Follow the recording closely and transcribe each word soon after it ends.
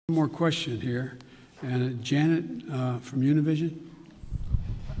One more question here, and Janet from Univision.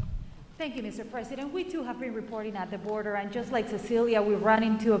 Thank you, Mr. President. We too have been reporting at the border, and just like Cecilia, we ran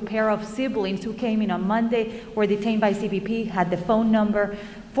into a pair of siblings who came in on Monday, were detained by CBP, had the phone number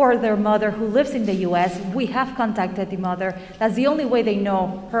for their mother who lives in the U.S. We have contacted the mother. That's the only way they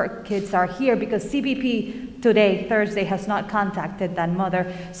know her kids are here, because CBP today, Thursday, has not contacted that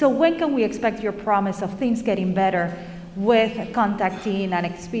mother. So when can we expect your promise of things getting better with contacting and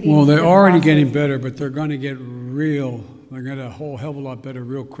expediting? Well, they're already getting better, but they're going to get real. They're going to a whole hell of a lot better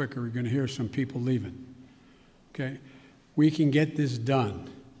real quick, or we're going to hear some people leaving. Okay? We can get this done.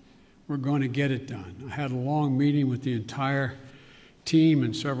 We're going to get it done. I had a long meeting with the entire team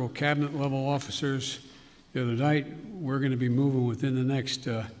and several cabinet-level officers the other night. We're going to be moving within the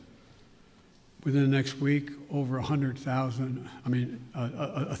next week over 100,000. I mean,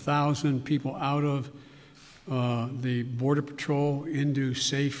 1,000 people out of the Border Patrol into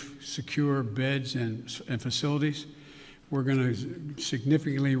safe, secure beds and facilities. We're going to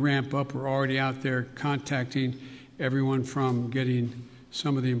significantly ramp up. We're already out there contacting everyone from getting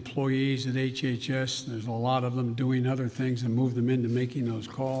some of the employees at HHS. There's a lot of them doing other things and move them into making those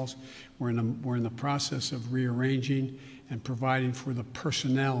calls. We're in the process of rearranging and providing for the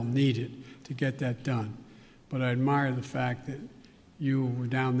personnel needed to get that done. But I admire the fact that you were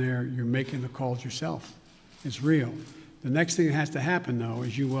down there, you're making the calls yourself. It's real. The next thing that has to happen, though,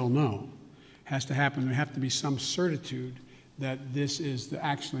 as you well know, has to happen. There have to be some certitude that this is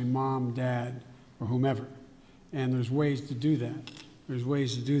actually mom, dad, or whomever. And there's ways to do that. There's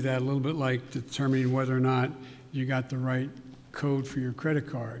ways to do that, a little bit like determining whether or not you got the right code for your credit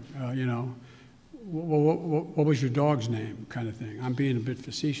card. You know, what was your dog's name, kind of thing. I'm being a bit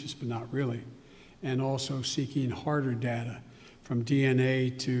facetious, but not really. And also seeking harder data from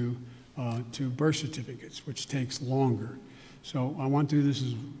DNA to birth certificates, which takes longer. So I want to do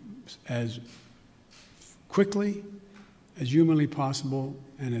this as quickly, as humanly possible,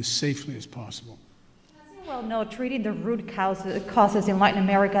 and as safely as possible. As you well know, treating the root causes in Latin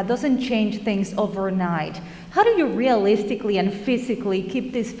America doesn't change things overnight. How do you realistically and physically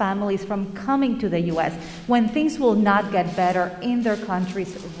keep these families from coming to the U.S. when things will not get better in their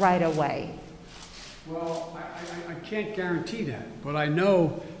countries right away? Well, I can't guarantee that, but I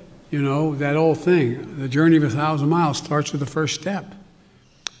know, you know, that old thing, the journey of 1,000 miles starts with the first step.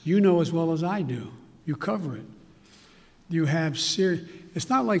 You know as well as I do. You cover it. You have serious. It's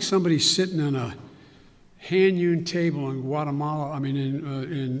not like somebody sitting on a hand-hewn table in Guatemala. I mean,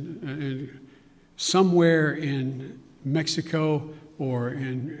 in somewhere in Mexico or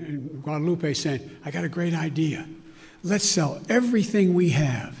in Guadalupe, saying, "I got a great idea. Let's sell everything we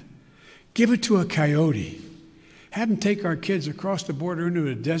have. Give it to a coyote. Have them take our kids across the border into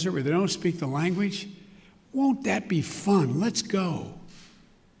a desert where they don't speak the language. Won't that be fun? Let's go."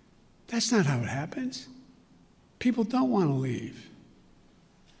 That's not how it happens. People don't want to leave.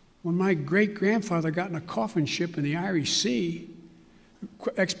 When my great-grandfather got in a coffin ship in the Irish Sea,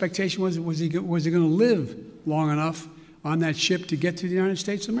 the expectation was he going to live long enough on that ship to get to the United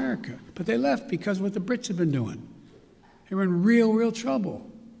States of America. But they left because of what the Brits had been doing. They were in real, real trouble.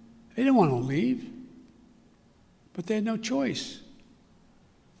 They didn't want to leave, but they had no choice.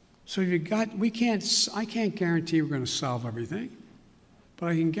 So I can't guarantee we're going to solve everything, but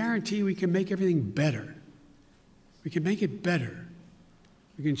I can guarantee we can make everything better. We can make it better.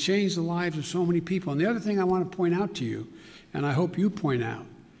 We can change the lives of so many people. And the other thing I want to point out to you, and I hope you point out,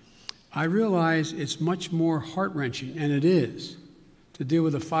 I realize it's much more heart-wrenching, and it is, to deal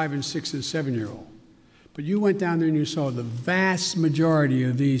with a 5-, and 6-, and 7-year-old. But you went down there and you saw the vast majority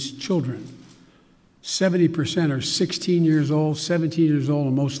of these children, 70% are 16 years old, 17 years old,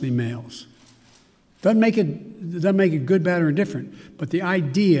 and mostly males. Doesn't make it good, bad, or indifferent, but the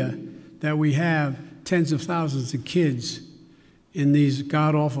idea that we have tens of thousands of kids in these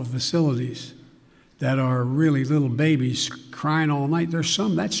god-awful facilities that are really little babies crying all night, there's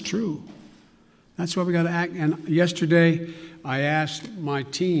some, that's true. That's why we got to act. And yesterday, I asked my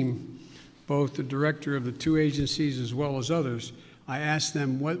team, both the director of the two agencies as well as others, I asked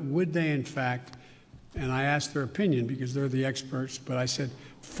them what would they in fact, and I asked their opinion because they're the experts, but I said,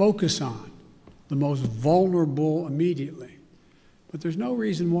 focus on the most vulnerable immediately. But there's no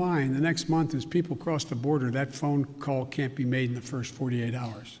reason why in the next month as people cross the border, that phone call can't be made in the first 48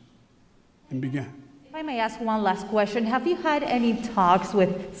 hours and begin. If I may ask one last question, have you had any talks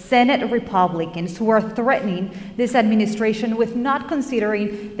with Senate Republicans who are threatening this administration with not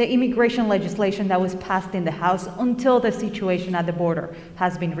considering the immigration legislation that was passed in the House until the situation at the border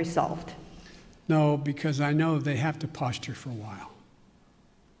has been resolved? No, because I know they have to posture for a while.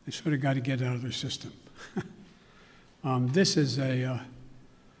 They sort of got to get out of their system. This is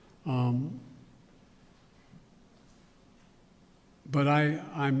But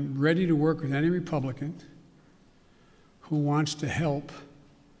I'm ready to work with any Republican who wants to help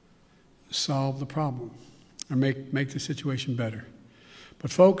solve the problem or make the situation better.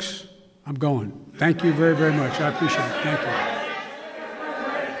 But folks, I'm going. Thank you very, very much. I appreciate it. Thank you.